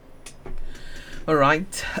All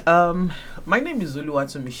right. My name is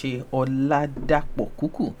Oluwatunmise Oladapo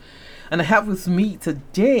Kuku, and I have with me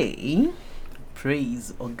today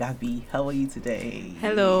Praise Ogabi. How are you today?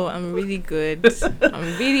 Hello, I'm really good.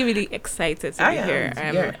 I'm really, really excited to be here.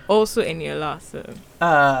 I'm also Eniola, so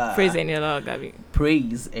Praise Eniola Ogabi.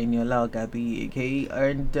 Praise Eniola Ogabi, okay?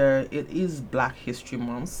 And it is Black History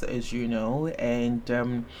Month, as you know,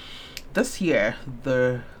 and this year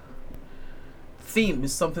the theme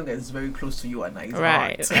is something that is very close to you and I's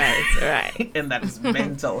heart. Right. And that is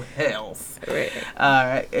mental health. Right.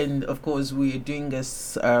 And of course, we are doing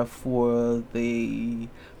this for the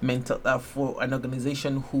for an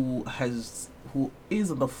organization who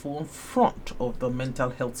is on the forefront of the mental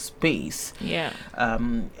health space. Yeah.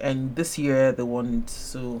 And this year they want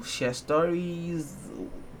to share stories,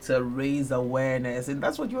 to raise awareness, and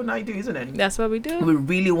that's what you and I do, isn't it? That's what we do. We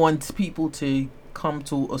really want people to come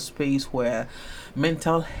to a space where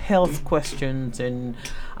mental health questions and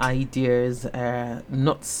ideas are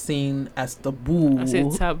not seen as taboo. As a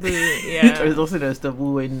taboo, yeah. It's also as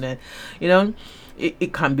taboo, and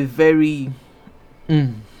it can be very, yeah.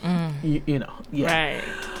 Right.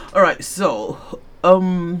 All right. So,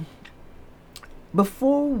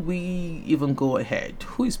 before we even go ahead,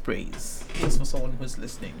 who is Praise? Just for someone who's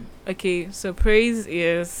listening. Okay, so Praise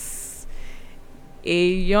is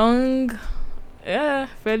a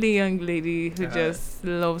fairly young lady who just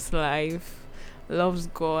loves life, loves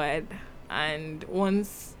God, and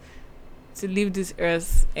wants to leave this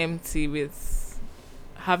earth empty with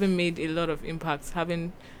having made a lot of impacts,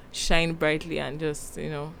 having shined brightly and just,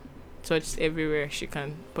 touched everywhere she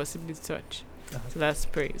can possibly touch. So that's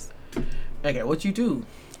Praise. Okay, what you do?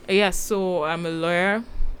 Yeah, so I'm a lawyer,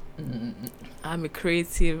 I'm a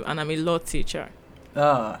creative, and I'm a law teacher.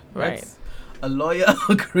 Right. A lawyer,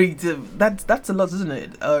 a creative. That's a lot, isn't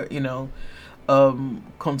it?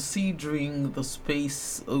 Considering the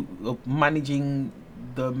space of managing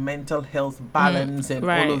the mental health balance and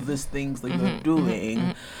all of these things that you're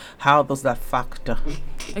doing, how does that factor?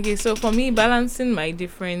 Okay, so for me, balancing my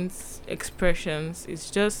different expressions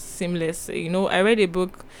is just seamless. I read a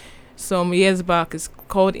book some years back. It's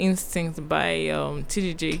called Instinct by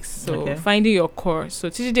T.D. Jakes. So finding your core. So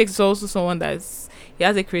T.D. Jakes is also someone he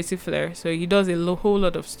has a creative flair, so he does a whole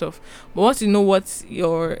lot of stuff. But once you know what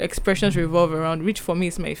your expressions revolve around, which for me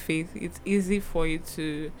is my faith, it's easy for you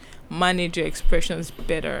to manage your expressions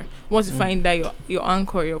better. Once you find that your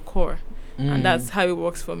anchor, your core, and that's how it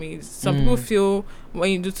works for me. Some people feel when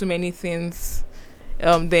you do too many things,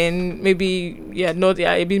 then maybe you're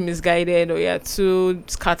a bit misguided or you're too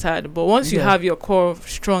scattered. But once you have your core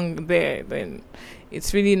strong there, then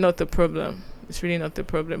it's really not a problem.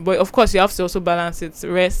 But of course, you have to also balance it.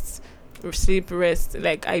 Rest.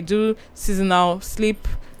 Like I do seasonal sleep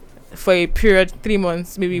for a period, 3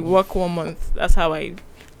 months, maybe work 1 month. That's how I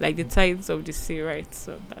like the tides of the sea, right?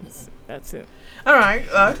 So that's it. All right.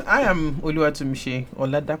 I am Oluwatunmise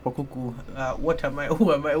Oladapo Kuku. What am I?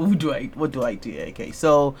 Who am I? What do I do? Okay.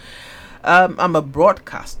 So, I'm a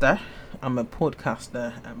broadcaster. I'm a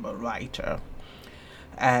podcaster. I'm a writer.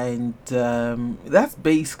 And that's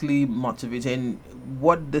basically much of it. And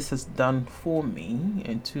what this has done for me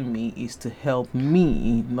and to me is to help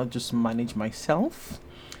me not just manage myself.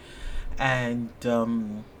 And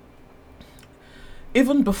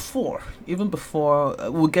even before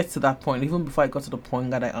we'll get to that point, even before I got to the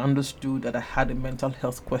point that I understood that I had a mental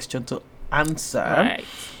health question to answer.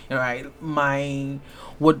 Right.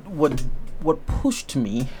 What pushed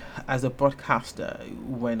me as a broadcaster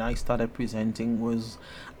when I started presenting was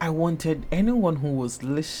I wanted anyone who was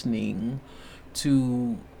listening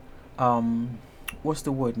to what's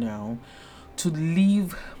the word now? To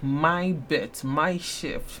leave my bit, my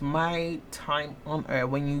shift, my time on air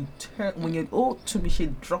when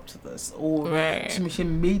Tunmise dropped this, or Tunmise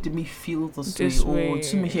made me feel this way, or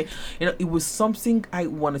Tunmise, it was something I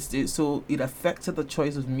wanted to do. So it affected the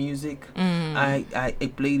choice of music. I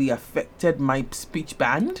played. It affected my speech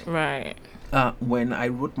band. Right. When I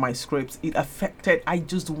wrote my scripts, it affected.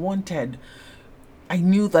 I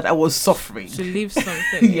knew that I was suffering. To leave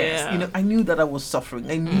something. Yes, I knew that I was suffering.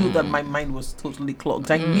 I knew that my mind was totally clogged.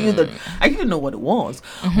 I knew that I didn't know what it was,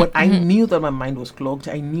 but I knew that my mind was clogged.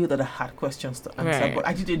 I knew that I had questions to answer, but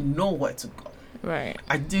I didn't know where to go. Right.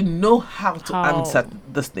 I didn't know how to answer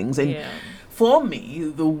these things. And for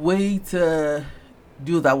me, the way to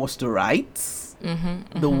do that was to write.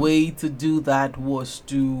 The way to do that was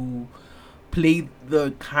to play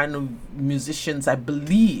the kind of musicians I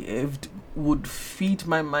believed would feed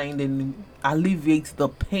my mind and alleviate the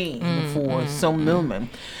pain for some moment.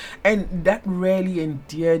 And that really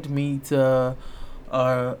endeared me to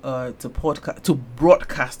to podcast, to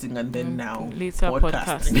broadcasting, and then now later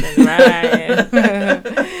podcasting.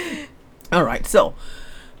 Right. All right, so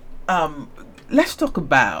let's talk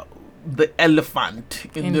about the elephant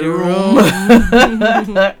in the room.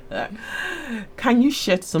 Can you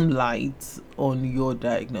shed some light on your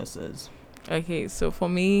diagnosis? Okay, so for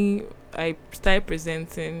me, I started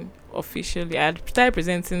presenting officially. I had started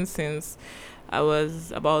presenting since I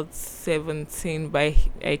was about 17, but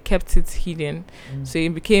I kept it hidden. So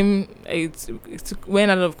it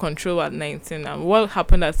went out of control at 19. And what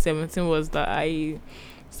happened at 17 was that I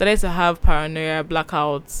started to have paranoia,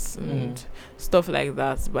 blackouts, and stuff like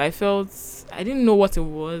that. But I didn't know what it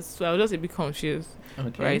was, so I was just a bit confused.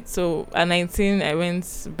 Okay. Right, so at 19 I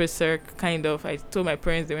went berserk, kind of. I told my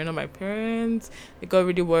parents, they were not my parents. They got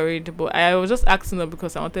really worried, but I was just asking them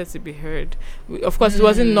because I wanted to be heard. Of course it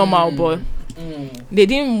wasn't normal, but they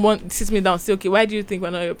didn't want to sit me down and say, okay, why do you think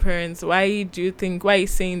we're not your parents? Why are you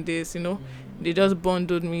saying this, They just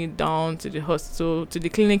bundled me down to the hospital, to the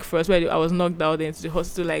clinic first, where I was knocked out, then to the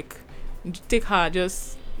hospital, like, take her,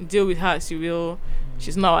 just deal with her as you will.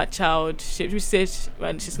 She's not our child. She said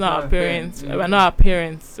she's not our parents. We're not our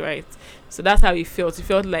parents, right? So that's how it felt. It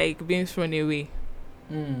felt like being thrown away.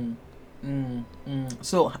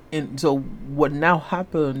 So what now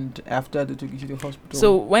happened after they took you to the hospital?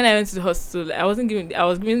 So when I went to the hospital, I was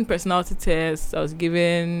given personality tests. I was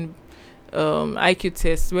given IQ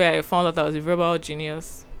tests, where I found out I was a verbal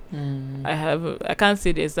genius. I can't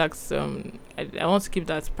say the exact I want to keep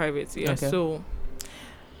that private. Yeah. Okay. So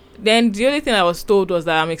then the only thing I was told was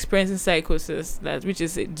that I'm experiencing psychosis, which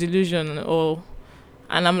is a delusion and all.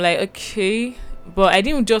 And I'm like, okay, but I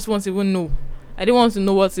didn't just want to even know. I didn't want to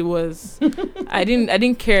know what it was. I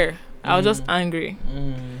didn't care. I was just angry.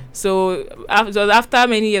 So after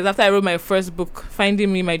many years, after I wrote my first book,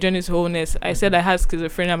 Finding Me, My Journey to Wholeness, I said I had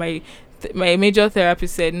schizophrenia. My major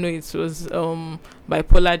therapist said no, it was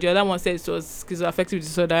bipolar. The other one said it was schizoaffective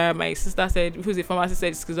disorder. My sister said, who's a pharmacist,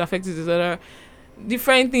 said schizoaffective disorder.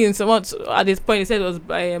 Different things. Somewhat at this point, he said it was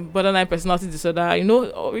borderline personality disorder. We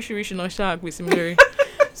not shark with similar.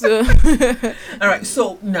 So, all right.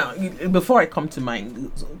 So now, before I come to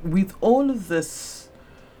mine, with all of this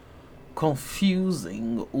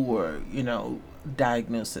confusing or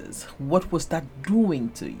diagnosis, what was that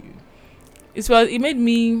doing to you? It made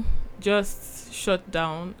me just shut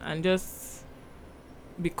down and just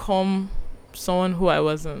become someone who I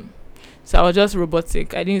wasn't. So I was just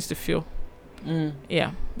robotic. I didn't used to feel.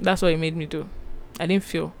 Yeah, that's what it made me do. I didn't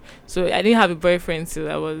feel. So I didn't have a boyfriend till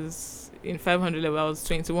I was in 500 level. I was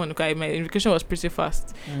 21. Okay, my education was pretty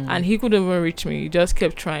fast, and he couldn't even reach me. He just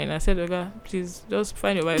kept trying. I said, "Okay, please just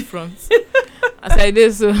find your wife front." As I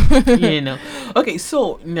did so. Okay,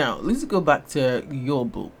 so now let's go back to your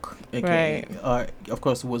book. Okay, right. Of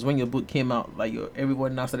course, it was when your book came out. Like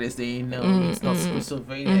everyone now started saying, "No, it's not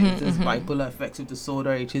schizophrenia. It is bipolar affective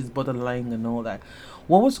disorder. It is borderline and all that."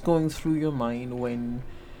 What was going through your mind when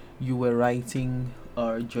you were writing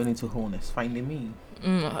Journey to Wholeness, Finding Me?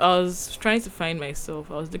 I was trying to find myself.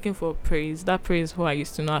 I was looking for praise. That praise who I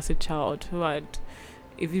used to know as a child, who had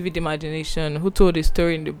a vivid imagination, who told a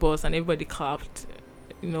story in the bus and everybody clapped.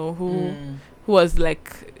 Who was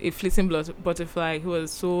like a fleeting butterfly, who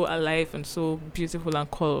was so alive and so beautiful and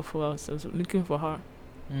colorful. So I was looking for her.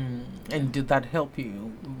 And did that help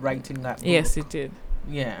you writing that book? Yes, it did.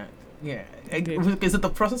 Yeah. Is it the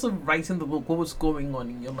process of writing the book? What was going on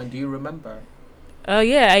in your mind? Do you remember?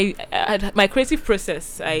 I had my creative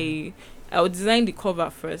process. I would design the cover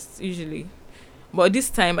first, usually, but this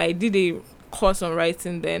time I did a course on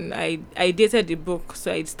writing. Then I dated the book,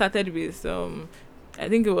 so I started with I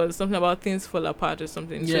think it was something about things fall apart or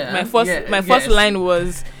something. Yeah. So my first line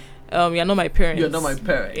was, "You're not my parents." You're not my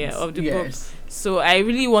parents. Yeah, of the book. So I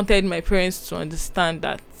really wanted my parents to understand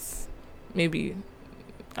that maybe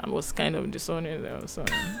I was kind of disowning them. So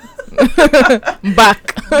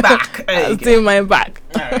back. I was doing my back.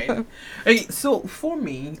 All right. Okay, so for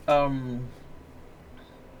me,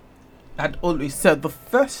 I'd always said the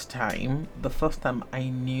first time I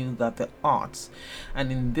knew that the arts,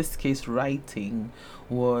 and in this case writing,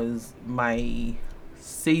 was my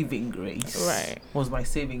saving grace. Right. Was my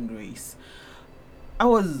saving grace. I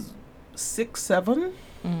was 6, 7.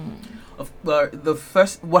 The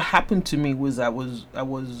first what happened to me was I was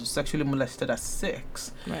sexually molested at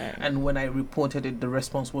 6, right. And when I reported it, the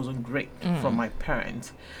response wasn't great from my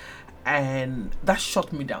parents, and that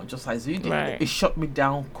shut me down just as you did. Right. It shut me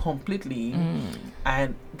down completely.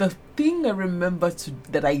 And the thing I remember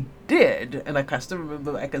that I did, and I can still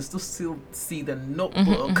remember, I can still see the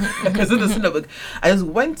notebook. I can still see the notebook. I just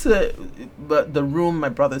went to the room my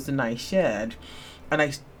brothers and I shared, and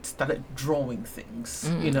I started drawing things,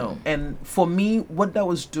 and for me, what that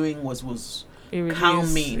was doing was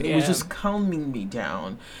calming. It was just calming me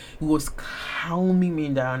down. It was calming me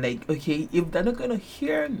down. Like, okay, if they're not gonna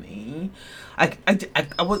hear me, I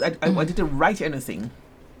didn't write anything.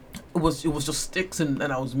 It was just sticks, and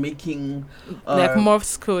I was making like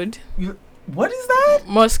Morse code. What is that?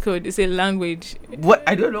 Morse code is a language. What?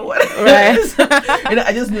 I don't know what it is.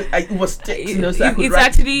 I just knew it was sticks. So it's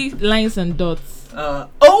actually lines and dots.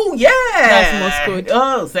 Oh yeah, that's Morse code.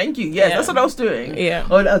 Oh, thank you. Yes, that's what I was doing. Yeah.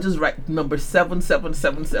 Or I'll just write number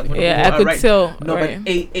 7777. Yeah, I could tell. Number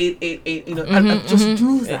 8888. I just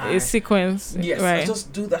do that. A sequence. Yes, I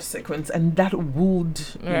just do that sequence, and that would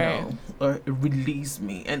release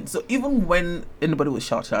me. And so even when anybody was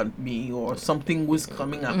shouting at me or something was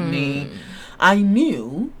coming at me, I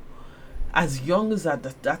knew, as young as at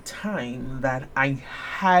that time, that I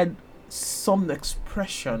had some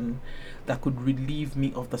expression that could relieve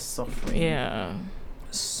me of the suffering. Yeah.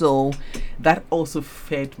 So that also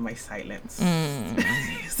fed my silence.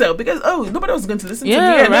 So because nobody was going to listen to me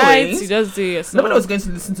anyway. Right. You just do yourself. Nobody was going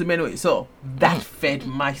to listen to me anyway. So that fed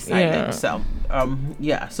my silence. So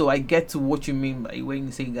so I get to what you mean by when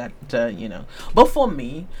you say that. But for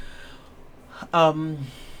me,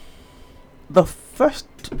 the first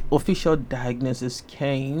official diagnosis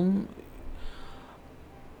came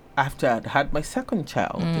after I'd had my second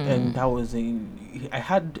child, and that was I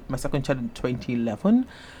had my second child in 2011,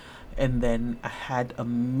 and then I had a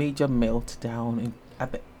major meltdown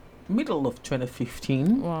at the middle of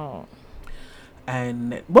 2015. Wow.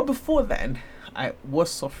 But before then, I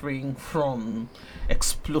was suffering from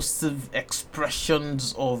explosive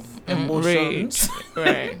expressions of emotions.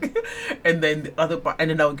 Right. And then the other part,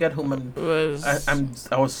 and then I would get home and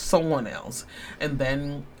I was someone else, and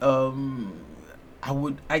then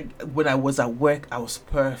when I was at work, I was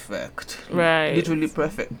perfect. Right. Literally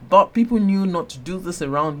perfect. But people knew not to do this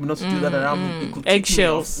around me, not to do that around me. It could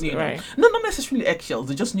eggshells, right. No, not necessarily eggshells.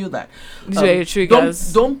 They just knew that. These were your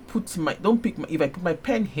triggers. Don't pick my, if I put my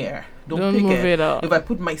pen here, don't pick move it up. If I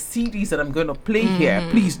put my CDs that I'm going to play here,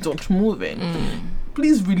 please don't move it.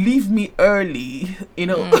 Please relieve me early.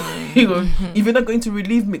 If you're not going to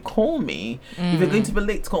relieve me, call me. If you're going to be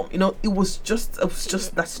late, call me. It was just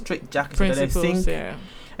that straight jacket that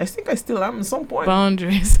I think I still am at some point.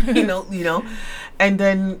 Boundaries. And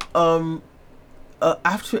then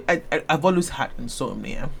after I've always had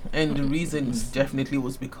insomnia, and the reason definitely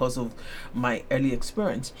was because of my early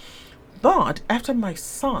experience. But after my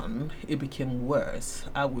son, it became worse.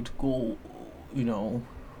 I would go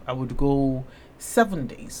 7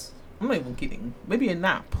 days. I'm not even kidding. Maybe a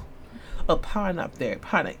nap. A power nap there.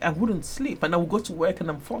 I wouldn't sleep. And I would go to work and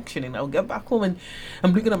I'm functioning. I'll get back home and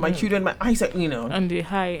I'm looking at my children. My eyes are, on the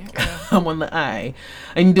high. I'm on the eye.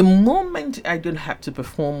 And the moment I don't have to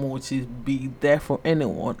perform or to be there for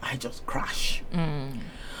anyone, I just crash.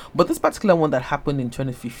 But this particular one that happened in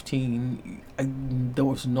 2015, there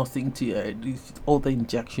was nothing to all the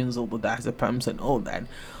injections, all the diazepams and all that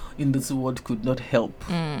in this world could not help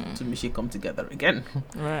Tunmise come together again.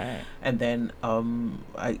 Right. And then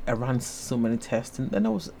I ran so many tests, and then I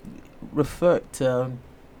was referred to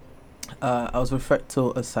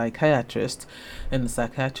a psychiatrist, and the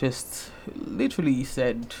psychiatrist literally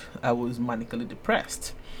said I was manically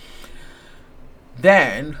depressed.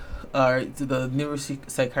 Then to the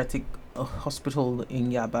neuropsychiatric hospital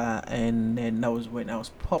in Yaba, and then that was when I was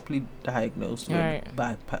properly diagnosed with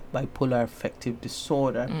bipolar affective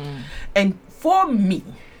disorder. And for me,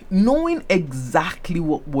 knowing exactly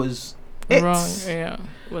what was wrong,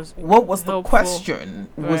 what was helpful. The question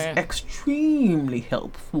was extremely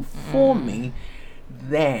helpful for me.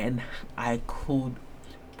 Then I could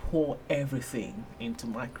pour everything into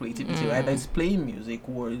my creativity, either it's playing music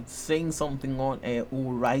or saying something on air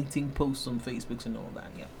or writing posts on Facebook and all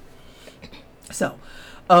that. So,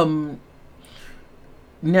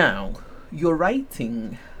 now you're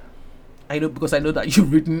writing. I know because I know that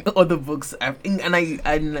you've written other books, and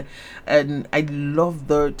I love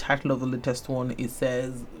the title of the latest one. It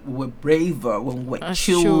says, "We're braver when we're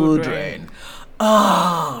children."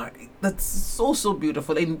 That's so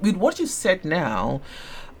beautiful. And with what you said now,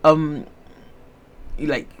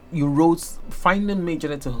 like you wrote finding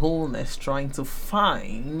major into wholeness, trying to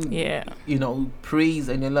find Praise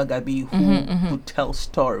and Ogabi who tell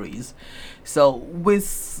stories. So we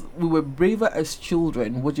were braver as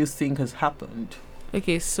children. What do you think has happened?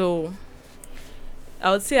 Okay, so I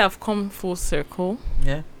would say I've come full circle.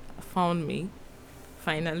 Yeah, found me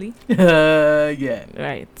finally. Yeah,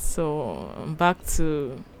 right. So I'm back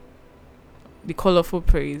to the colorful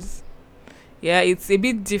praise. Yeah, it's a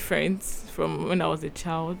bit different from when I was a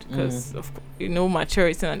child because of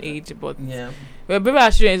maturity and age. But Baby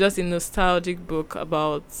as Children is just a nostalgic book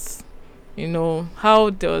about how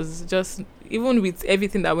does just even with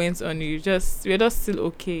everything that went on, we're just still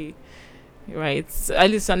okay, right? So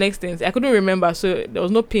at least to an extent, I couldn't remember, so there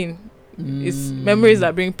was no pain. It's memories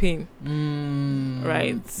that bring pain,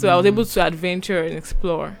 right? So I was able to adventure and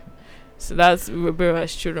explore. So that's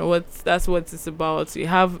Rebellious Children. That's what it's about. You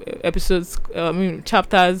have episodes,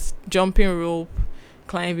 chapters, jumping rope,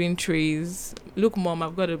 climbing trees. Look, Mom,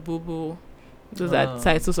 I've got a boo-boo. Those are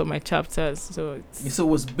titles of my chapters. So it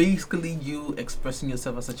was basically you expressing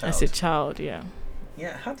yourself as a child. As a child, yeah.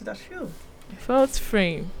 Yeah. How did that feel? It felt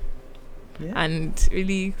freeing, and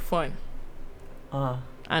really fun,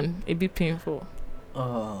 and a bit painful.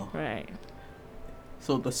 Right.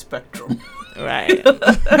 So the spectrum. Right.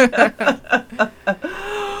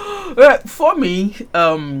 Right. For me,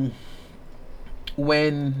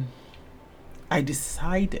 when I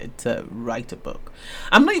decided to write a book,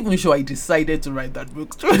 I'm not even sure I decided to write that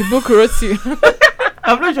book. The book wrote you.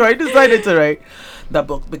 I'm not sure I decided to write that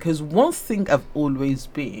book, because one thing I've always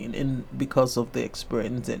been in, because of the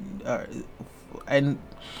experience, and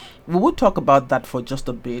we will talk about that for just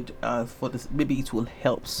a bit. For this, maybe it will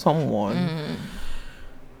help someone.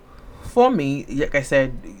 For me, like I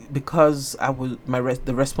said, because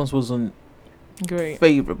the response wasn't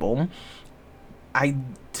favorable, I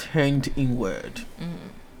turned inward.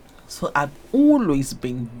 So I've always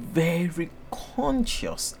been very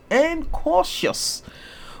conscious and cautious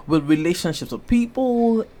with relationships with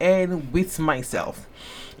people and with myself.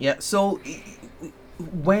 Yeah. So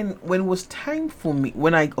when it was time for me,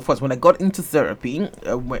 when I got into therapy,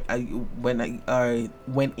 when I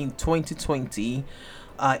went in 2020.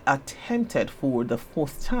 I attempted for the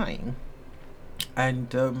 4th time,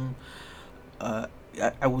 and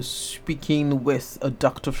I was speaking with a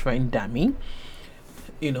doctor friend, Dami,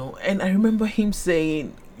 and I remember him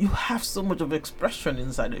saying, "You have so much of expression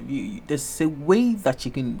inside of you. There's a way that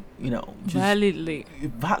you can, just validly,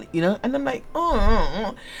 and I'm like,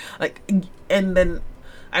 and then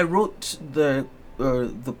I wrote the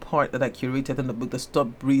part that I curated in the book, the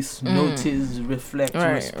Stop, Breathe, Notice, Reflect,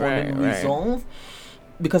 Respond, and Resolve.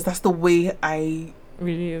 Because that's the way I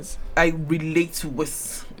relate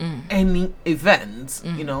with any event,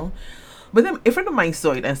 But then a friend of mine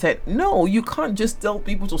saw it and said, "No, you can't just tell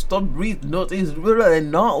people to stop, breathe, notice,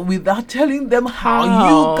 and not without telling them how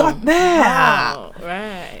you got there.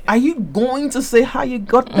 Right? Are you going to say how you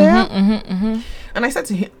got there?" And I said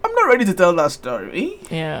to him, "I'm not ready to tell that story.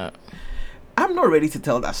 Yeah, I'm not ready to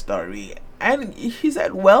tell that story." And he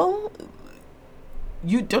said, "Well,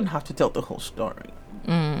 you don't have to tell the whole story."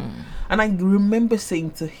 And I remember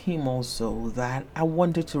saying to him also that I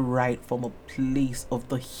wanted to write from a place of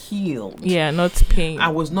the healed. Yeah, not pain. I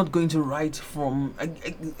was not going to write from I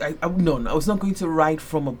was not going to write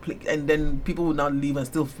from a place, and then people would not leave and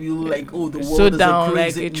still feel like, oh, the world so is down, a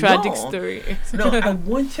crazy, like a tragic story. No, I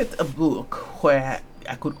wanted a book where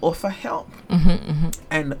I could offer help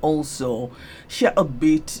and also share a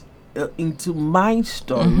bit into my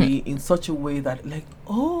story in such a way that, like,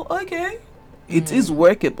 oh, okay, it is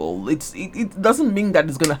workable. It doesn't mean that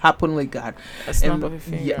it's gonna happen like that. A snap of a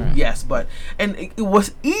finger. Yes, but it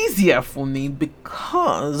was easier for me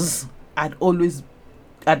because I'd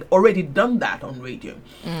already done that on radio.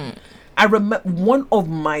 I remember one of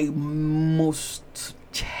my most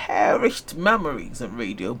cherished memories in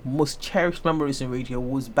radio was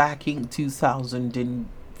back in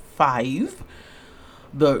 2005,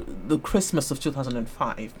 the Christmas of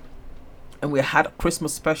 2005. And we had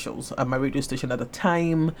Christmas specials at my radio station at the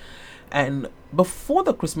time. And before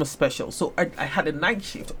the Christmas special, so I had a night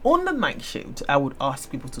shift. On the night shift, I would ask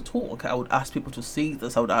people to talk. I would ask people to see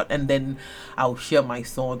this, and then I would share my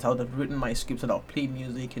thoughts. I would have written my scripts, and I would play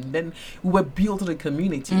music. And then we were building a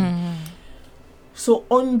community. So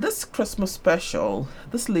on this Christmas special,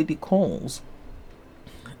 this lady calls.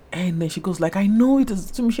 And then she goes like, "I know it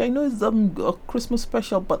is Tunmise. I know it's a Christmas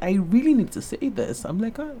special, but I really need to say this." I'm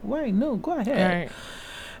like, "Why? No, go ahead." Right.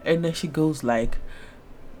 And then she goes like,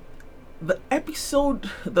 the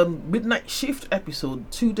midnight shift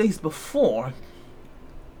episode 2 days before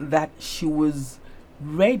that, she was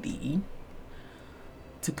ready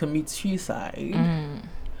to commit suicide.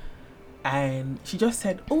 And she just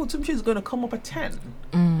said, "Oh, Tunmise is going to come up at 10.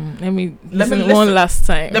 Let me listen one last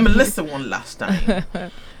time.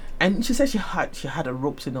 And she said she had a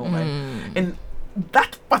ropes and all that. And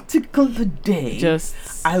that particular day,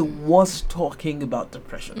 I was talking about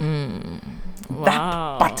depression.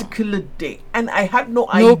 Wow. That particular day, and I had no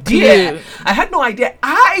idea. Clue. I had no idea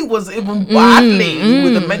I was even battling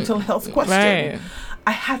with a mental health question. Right.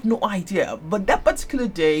 I had no idea. But that particular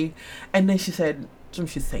day, and then she said,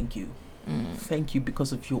 "Tunmise, thank you. Thank you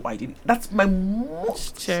because of your idea." That's my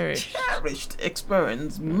most cherished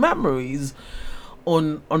experience, memories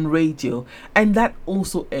on radio, and that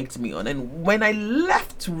also egged me on. And when I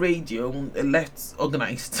left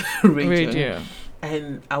organized radio,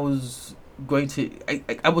 and I was going to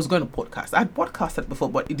podcast. I had podcasted before,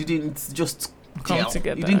 but it didn't just come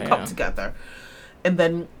together. It didn't come together. And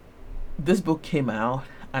then this book came out,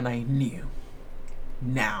 and I knew,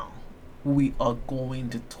 now we are going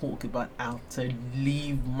to talk about how to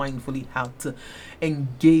live mindfully, how to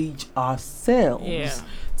engage ourselves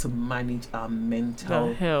to manage our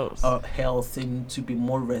mental health and to be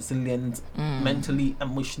more resilient mentally,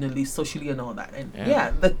 emotionally, socially, and all that. And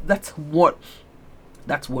that's what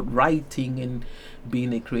writing and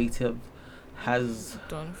being a creative has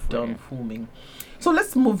done for me. So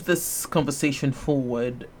let's move this conversation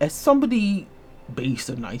forward. As somebody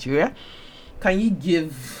based in Nigeria, can you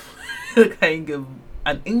give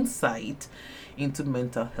an insight into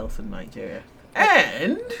mental health in Nigeria,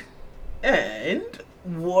 and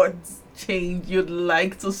what change you'd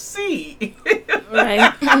like to see?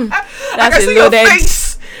 Right. That's a loaded.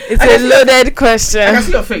 It's a loaded question. I can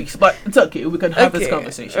see your face, but it's okay. We can have this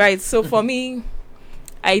conversation. Right. So for me,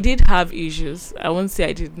 I did have issues. I won't say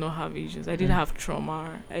I did not have issues. I did have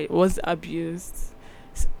trauma. I was abused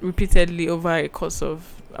repeatedly over a course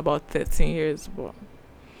of about 13 years. But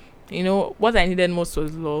you know, what I needed most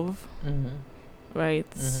was love. Right?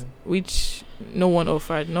 Which no one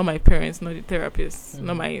offered. Not my parents, not the therapist,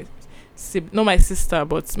 not my sister,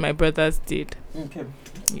 but my brothers did. Okay.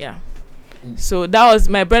 Yeah. So that was,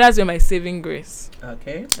 my brothers were my saving grace.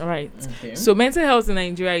 Okay. Right. Okay. So mental health in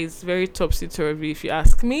Nigeria is very topsy-turvy, if you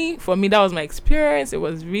ask me. For me, that was my experience. It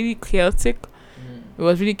was really chaotic. It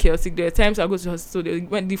was really chaotic. There were times I go to hospital.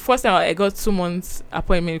 When the first time I got 2 months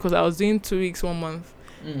appointment, because I was doing 2 weeks, 1 month.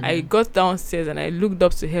 I got downstairs and I looked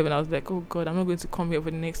up to heaven. I was like, oh God, I'm not going to come here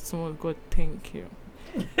for the next 2 months. God, thank you.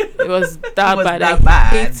 It was that bad. I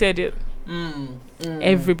hated it.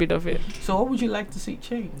 Every bit of it. So what would you like to see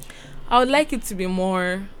change? I would like it to be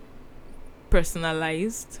more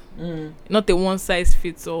personalized. Not a one size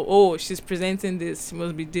fits all. Oh, she's presenting this, she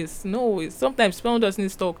must be this. No, sometimes someone does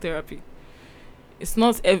need talk therapy. It's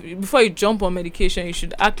not before you jump on medication, you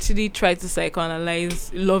should actually try to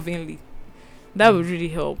psychoanalyze lovingly. That would really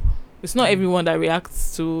help. It's not everyone that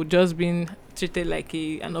reacts to just being treated like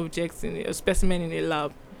an object in a specimen in a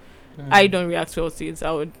lab. I don't react well to it.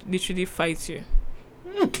 I would literally fight you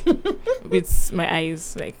with my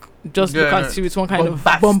eyes, like just look at you with one kind of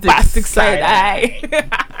bombastic side eye.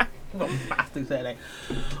 Bombastic side eye.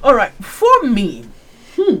 All right, for me,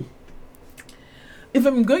 if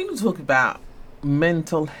I'm going to talk about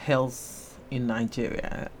mental health in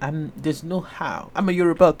Nigeria, there's no how. I'm a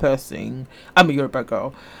Yoruba person. I'm a Yoruba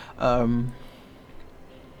girl.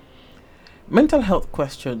 Mental health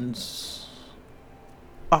questions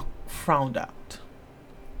are frowned out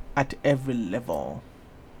at every level.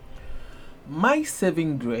 My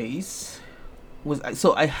saving grace was,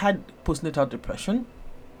 so I had postnatal depression,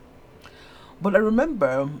 but I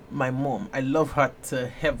remember my mom. I love her to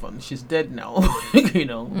heaven. She's dead now, you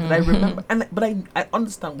know. But I remember, but I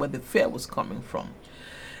understand where the fear was coming from.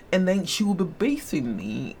 And then she will be bathing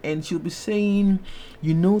me, and she'll be saying,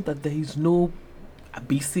 "You know that there is no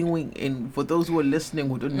abysing." And for those who are listening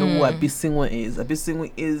who don't know what abysing is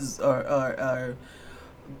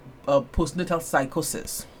postnatal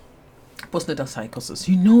psychosis. Postnatal psychosis.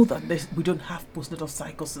 You know that we don't have postnatal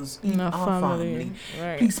psychosis in our family.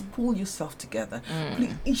 Right. Please pull yourself together.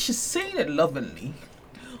 Please, she's saying it lovingly.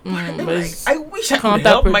 I wish I could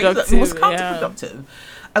help myself. It was counterproductive.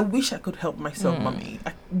 Yeah. I wish I could help myself, mommy.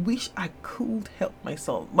 I wish I could help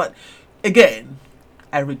myself. But again,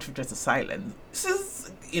 I retreated to silence. This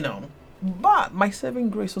is, you know. But my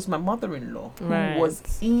saving grace was my mother-in-law, who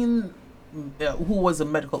was a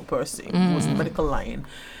medical person, who was a medical line.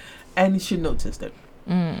 And she noticed it.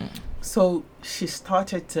 So she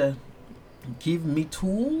started to give me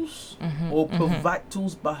tools or provide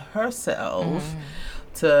tools by herself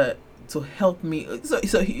to help me. So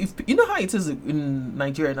if you know how it is in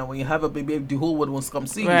Nigeria now, when you have a baby, the whole world wants to come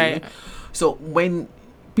see you. So when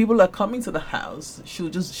people are coming to the house, she'll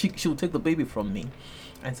take the baby from me,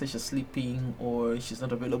 and say she's sleeping or she's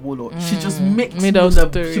not available, or she just made up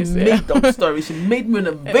stories. She made me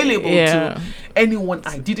unavailable to anyone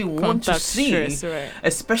I didn't want to see,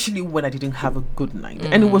 especially when I didn't have a good night.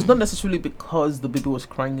 And it was not necessarily because the baby was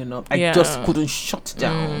crying enough. I just couldn't shut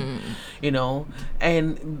down,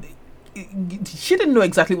 and she didn't know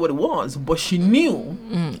exactly what it was, but she knew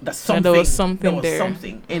that something, there was something there.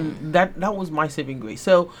 And that was my saving grace.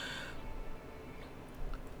 So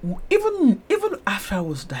even after I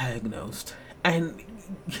was diagnosed and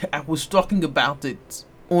I was talking about it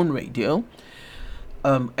on radio,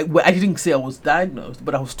 I didn't say I was diagnosed,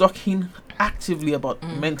 but I was talking actively about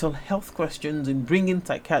mental health questions and bringing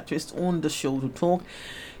psychiatrists on the show to talk.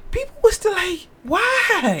 People were still like,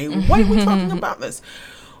 why are we talking about this?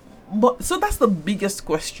 But so that's the biggest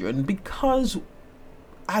question, because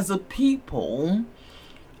as a people,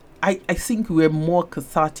 I think we're more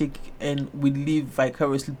cathartic and we live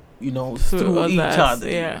vicariously, through each other.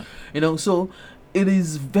 Yeah. So it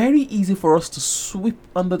is very easy for us to sweep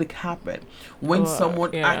under the carpet when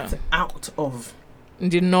someone acts out of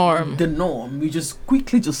the norm. We just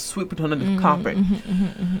quickly sweep it under the carpet.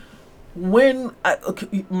 When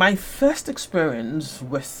my first experience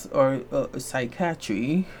with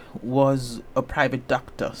psychiatry was a private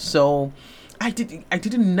doctor, so I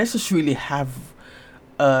didn't necessarily have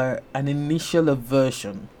an initial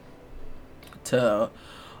aversion to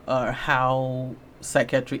how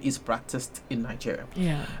psychiatry is practiced in Nigeria.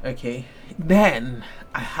 Yeah. Okay. Then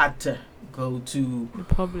I had to go to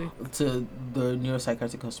the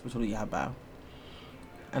neuropsychiatric hospital Yaba,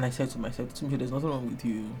 and I said to myself, Tunmise, there's nothing wrong with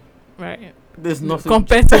you. Right. There's nothing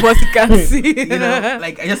compared to what you can see.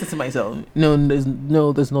 Like I just said to myself,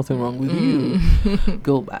 there's nothing wrong with you.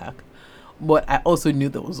 Go back. But I also knew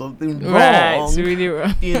there was something wrong. Right, it's really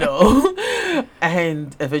wrong.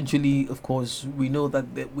 And eventually, of course, we know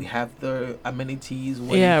that we have the amenities.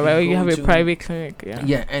 You have a private clinic.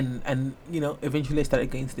 Yeah, and eventually I started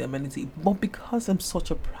going to the amenity. But because I'm such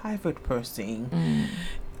a private person,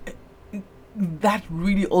 that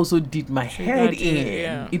really also did my head in.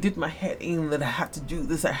 Yeah. It did my head in that I had to do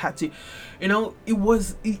this. I had to, it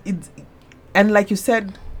was, and like you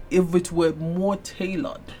said, if it were more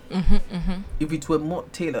tailored, I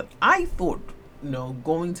thought,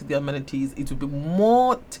 going to the amenities, it would be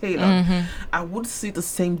more tailored. I would see the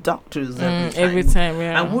same doctors every time.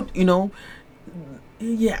 Yeah. I would,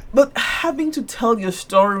 but having to tell your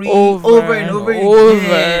story over and over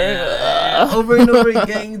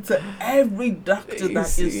again to every doctor,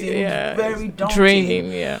 that is very daunting.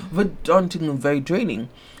 Draining, very daunting and very draining.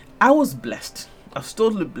 I was blessed. I was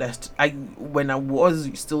totally blessed. When I was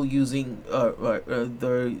still using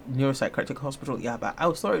the neuropsychiatric hospital, but I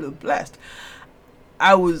was totally blessed.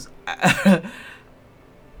 I was.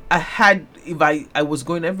 I was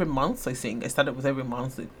going every month. I think I started with every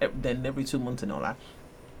month, then every 2 months and all that.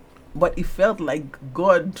 But it felt like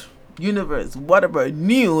God, universe, whatever,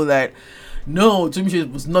 knew that no,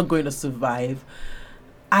 Tunmise was not going to survive.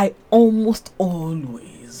 I almost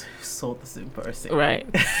always saw the same person. Right.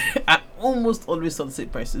 I almost always saw the same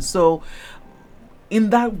person. So, in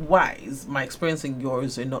that wise, my experience and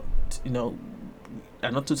yours are not,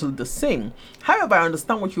 are not totally the same. However, I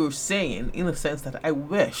understand what you're saying in the sense that I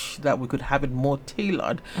wish that we could have it more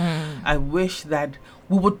tailored. I wish that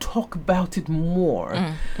we would talk about it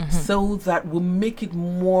more so that we'll make it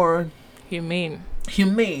more humane,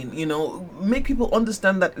 make people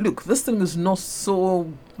understand that, look, this thing is not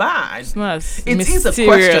so bad. It's not as it mysterious. Is a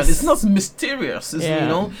question. It's not mysterious.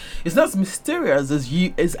 It's not as mysterious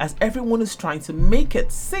as everyone is trying to make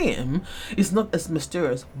it seem. It's not as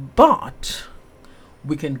mysterious, but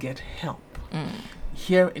we can get help.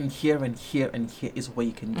 Here and here and here and here is where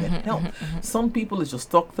you can get help. Some people, it's just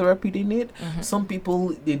talk therapy they need. Some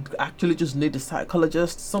people, they actually just need a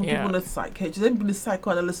psychologist. Some people need psychiatrist. Some people need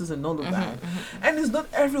psychoanalysis and all of that. And it's not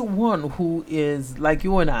everyone who is like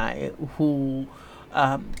you and I who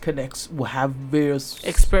connects, will have various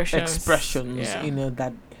expressions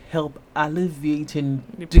that help alleviate and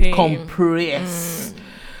decompress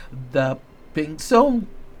the pain. So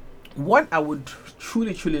what I would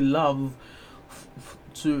truly, truly love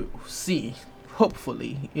to see,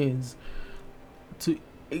 hopefully, is to,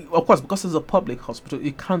 of course, because it's a public hospital,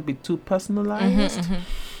 it can't be too personalized.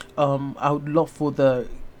 I would love for the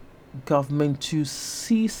government to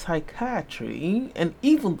see psychiatry and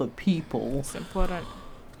even the people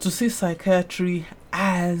to see psychiatry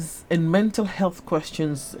as in mental health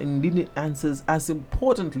questions and needing answers as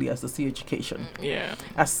importantly as to see education. Yeah.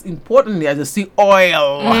 As importantly as to see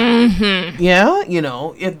oil. Mm-hmm. Yeah,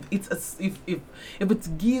 if it's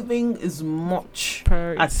giving as much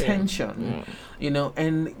Priority. attention,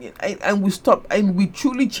 and we stop and we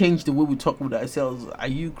truly change the way we talk with ourselves. Are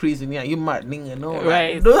you crazy? Yeah, you mad?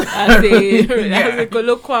 Right. As a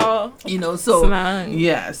colloquial. So slang.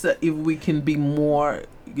 yeah. So if we can be more,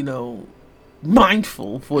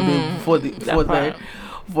 mindful for the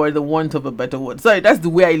want of a better word. Sorry, that's the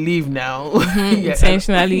way I live now.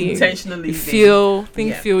 Intentionally feel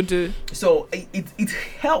do. So it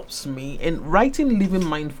helps me in writing Living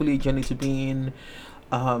Mindfully: A Journey to Being.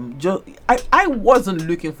 I wasn't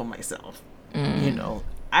looking for myself. Because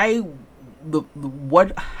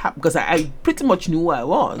I pretty much knew who I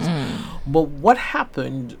was. But what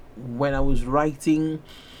happened when I was writing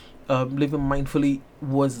Living Mindfully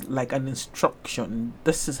was like an instruction.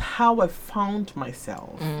 This is how I found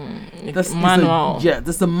myself. This manual.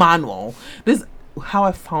 This is a manual. This is how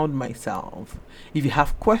I found myself. If you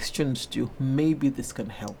have questions too, maybe this can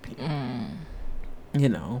help you.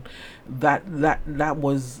 That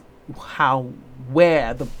was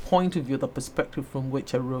where the point of view, the perspective from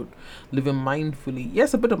which I wrote Living Mindfully.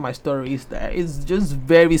 Yes, a bit of my story is there. It's just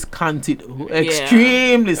very scanty,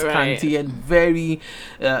 extremely scanty, and very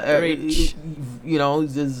rich.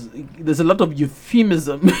 There's a lot of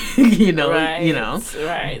euphemism,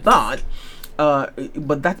 Right.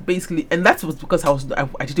 But that basically, and that was because I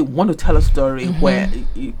didn't want to tell a story where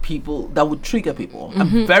people that would trigger people.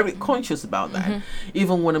 I'm very conscious about that.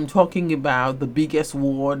 Even when I'm talking about the biggest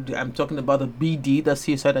word, I'm talking about the BD, the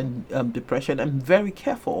suicide and depression. I'm very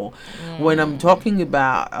careful when I'm talking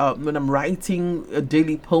about when I'm writing a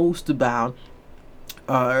daily post about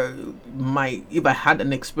if I had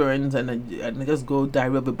an experience and I just go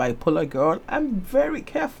diary of a bipolar girl, I'm very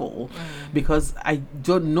careful because I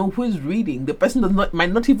don't know who is reading. The person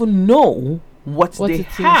might not even know what they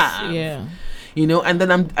have. And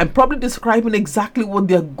then I'm probably describing exactly what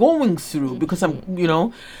they're going through because I'm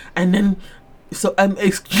and then so I'm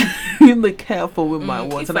extremely careful with my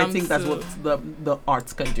words, and I think that's what the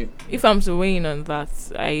arts can do. If I'm to weigh in on that,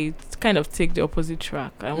 I kind of take the opposite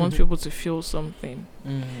track. I want people to feel something.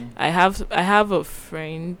 I have a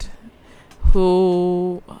friend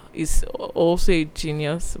who is also a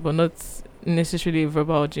genius, but not necessarily a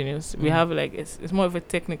verbal genius. We have it's more of a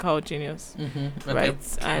technical genius,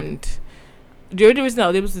 right? And the only reason I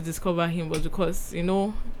was able to discover him was because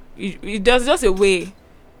there's just a way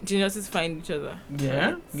geniuses find each other.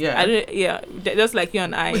 Just like you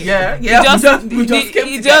and I. We just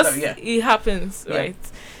came together. It happens, right?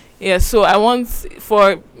 Yeah, so I want,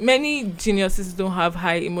 for many geniuses don't have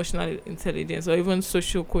high emotional intelligence or even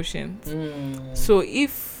social quotient. So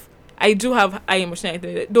if I do have high emotional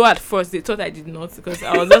intelligence, though at first they thought I did not because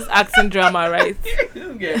I was just acting drama, right? She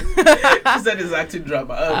said it's acting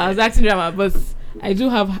drama. Okay. I was acting drama, but I do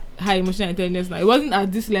have high emotional intelligence now. It wasn't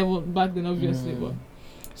at this level back then, obviously, but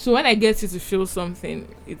so when I get you to feel something,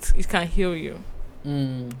 it can heal you,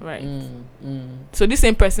 right? So this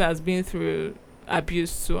same person has been through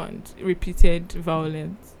abuse too and repeated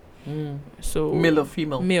violence. So male or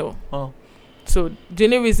female? Male. Oh. So the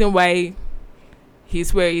only reason why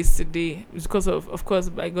he's where he is today is because of course,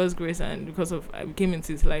 by God's grace and because of I came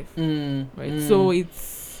into his life. Right. So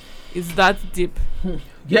it's that deep.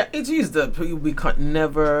 Yeah, it is that we can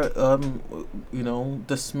never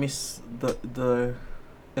dismiss the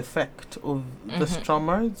effect of this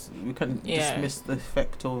trauma. We can dismiss the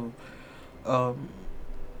effect of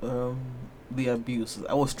the abuse.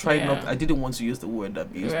 I was trying not. I didn't want to use the word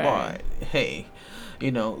abuse, but hey,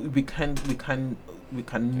 we can't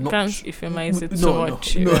euphemize it so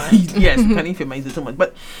much. Yes, we can euphemize it so much,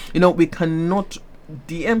 but we cannot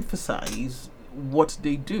de-emphasize what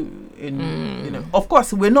they do. Of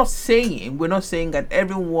course, we're not saying that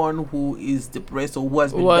everyone who is depressed or who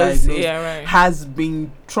has been diagnosed has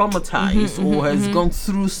been traumatized or has gone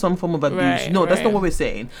through some form of abuse. That's not what we're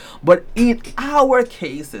saying. But in our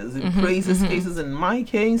cases, in Praise's cases, in my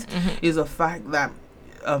case, is a fact that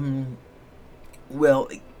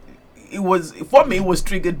it was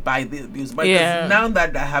triggered by the abuse. But now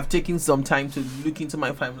that I have taken some time to look into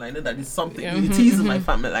my family, I know that it's something. It is in my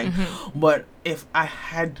family. But if I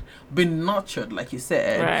had been nurtured, like you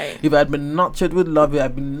said, if I had been nurtured with love, if I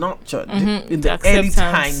had been nurtured in the early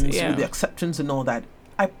times with the acceptance and all that,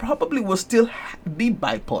 I probably will still be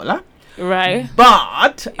bipolar. Right.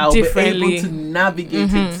 But I'll be able to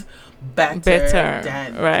navigate it better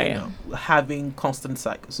than having constant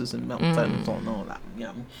psychosis and meltdowns and all that.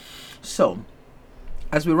 So,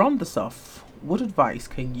 as we round this off, what advice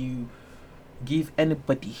can you give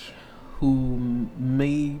anybody who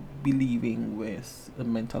may be living with a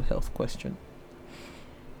mental health question?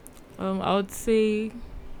 I would say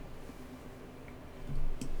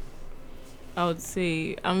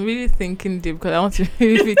I'm really thinking deep because I want to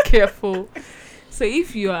really be careful. So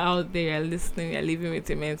if you are out there, you're listening, you're living with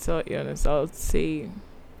a mental illness, I would say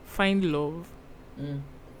find love.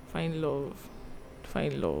 Find love.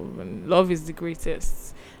 And love is the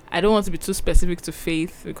greatest. I don't want to be too specific to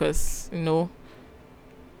faith because, I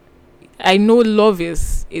know love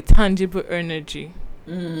is a tangible energy.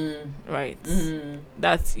 Right.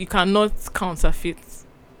 That you cannot counterfeit.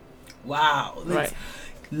 Wow. Right.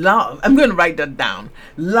 Love. I'm going to write that down.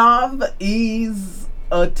 Love is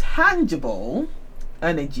a tangible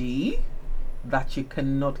energy that you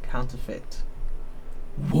cannot counterfeit.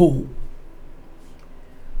 Whoa.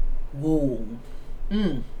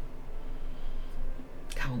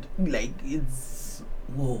 It's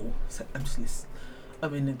whoa. I'm just listening.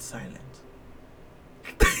 I'm in it silent.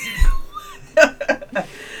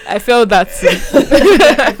 I felt that too.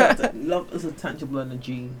 Love is a tangible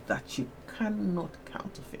energy that you cannot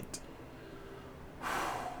counterfeit.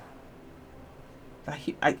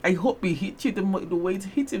 I hope it hit you the way it's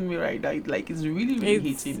hitting me right now. Like it's really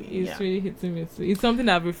hitting me. It's really hitting me too. It's something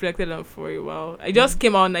I've reflected on for a while. I just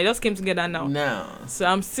came together now. No. So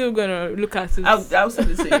I'm still gonna look at it. I was going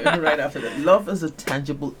to say right after that. Love is a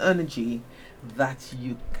tangible energy that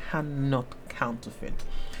you cannot counterfeit.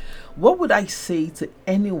 What would I say to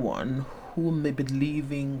anyone who may be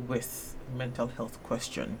living with mental health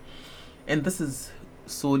question? And this is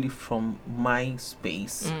solely from my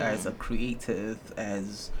space as a creative,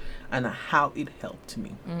 and how it helped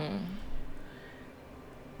me.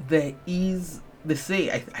 They say,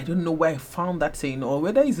 I don't know where I found that saying or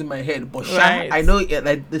whether it's in my head, but right. I know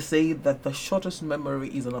like they say that the shortest memory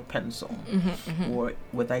is on a pencil, or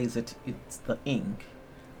whether it's the ink.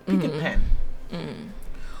 Pick a pen.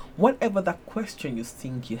 Whatever that question you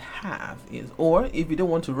think you have is, or if you don't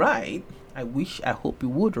want to write, I hope you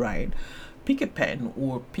would write. Pick a pen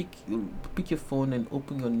or pick your phone and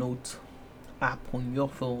open your note app on your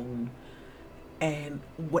phone, and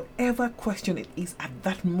whatever question it is at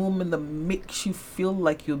that moment that makes you feel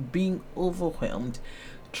like you're being overwhelmed,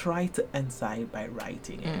 try to answer it by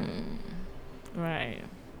writing it. Right.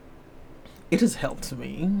 It has helped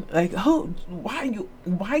me. Like,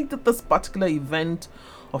 why did this particular event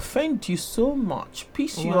offend you so much,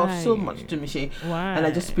 piss you off so much, Tunmise? Why? And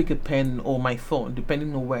I just pick a pen or my phone,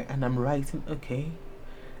 depending on where, and I'm writing, okay.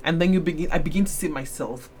 And then I begin to see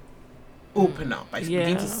myself open up. I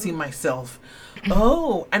begin to see myself,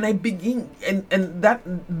 and I begin, and that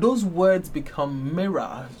those words become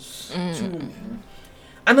mirrors to me.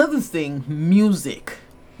 Another thing, music.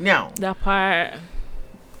 Now, that part.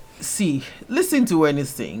 See, listen to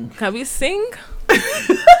anything. Can we sing?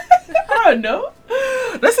 I don't know.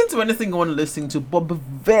 Listen to anything you want to listen to, but be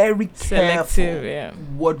very careful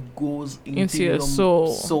what goes into your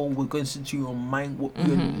soul, what goes into your mind, what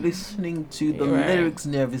you're listening to, the lyrics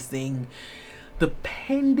and everything,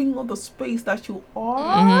 depending on the space that you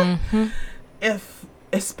are.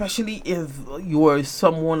 Especially if you're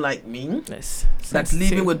someone like me that's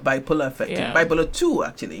living with bipolar affected, bipolar 2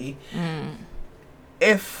 actually.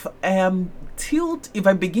 If I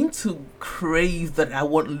begin to crave that I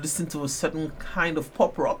want to listen to a certain kind of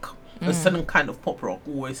pop rock, or a certain kind of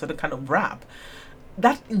rap,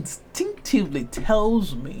 that instinctively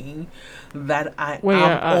tells me that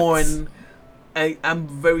I'm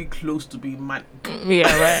very close to being mad.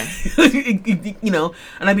 Right.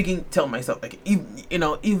 And I begin to tell myself, like, if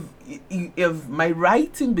my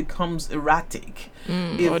writing becomes erratic,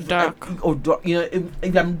 or dark,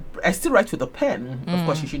 if I still write with a pen. Of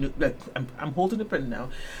course, you should. Like, I'm holding a pen now,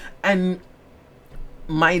 and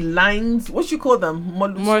my lines, what you call them,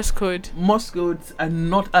 Morse codes are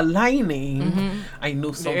not aligning. I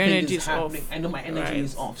know something is happening. I know my energy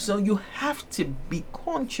is off. So you have to be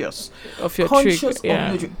conscious of your conscious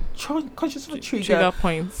of the trigger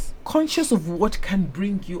points, conscious of what can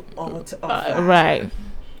bring you out of that. Right.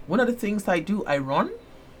 One of the things I do, I run.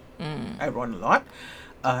 I run a lot.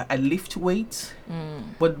 I lift weights.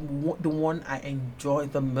 But the one I enjoy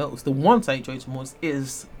the most,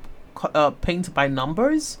 is paint by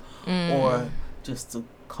numbers or just to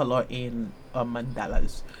color in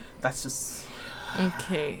mandalas. That's just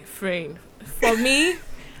okay. Frame for me.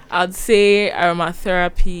 I'd say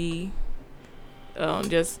aromatherapy.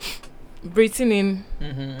 Just breathing in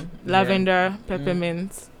lavender,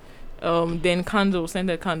 peppermint. Then candles,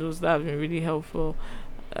 scented candles, that have been really helpful.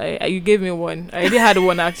 You gave me one. I already had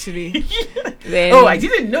one actually. Then, I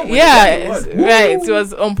didn't know. Yeah, right. It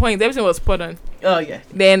was on point. Everything was spot on. Oh yeah.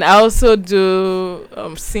 Then I also do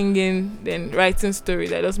singing, then writing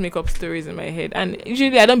stories. I just make up stories in my head, and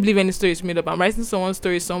usually I don't believe any story is made up. I'm writing someone's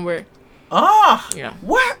story somewhere. Yeah.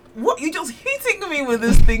 What? You just hitting me with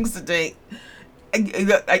these things today?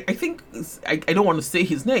 I think I don't want to say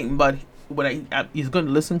his name, but when he's going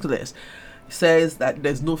to listen to this, says that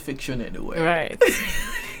there's no fiction anywhere. Right.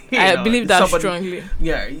 I believe that strongly.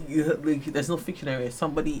 Yeah, there's no fiction anywhere.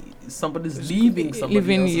 Somebody's leaving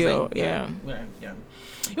somebody else's you. Yeah.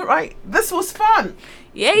 You're right. This was fun.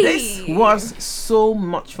 Yay! This was so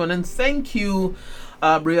much fun, and thank you,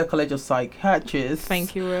 Royal College of Psychiatrists.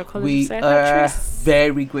 Thank you, Royal College of Psychiatrists. We are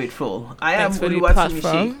very grateful. I am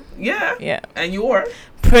Oluwatunmise. Yeah. And you are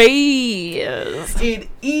Praise. It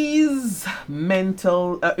is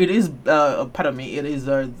mental. It is. Pardon me. It is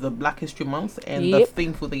the Black History Month, and the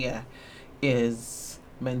theme for the year is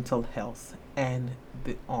mental health and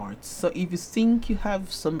the arts. So if you think you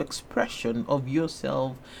have some expression of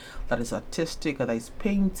yourself that is artistic, or that is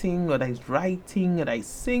painting, or that is writing, or that is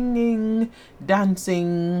singing,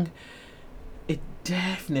 dancing, it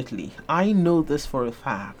definitely, I know this for a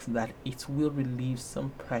fact, that it will relieve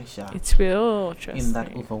some pressure. It will, trust in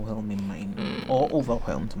that me. overwhelming mind or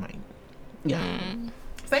overwhelmed mind. Yeah.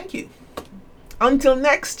 Thank you. Until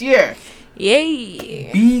next year. Yay.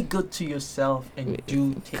 Be good to yourself and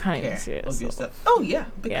do take kind care to of yourself. yourself. Oh yeah,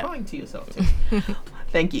 be kind to yourself too. Thank you.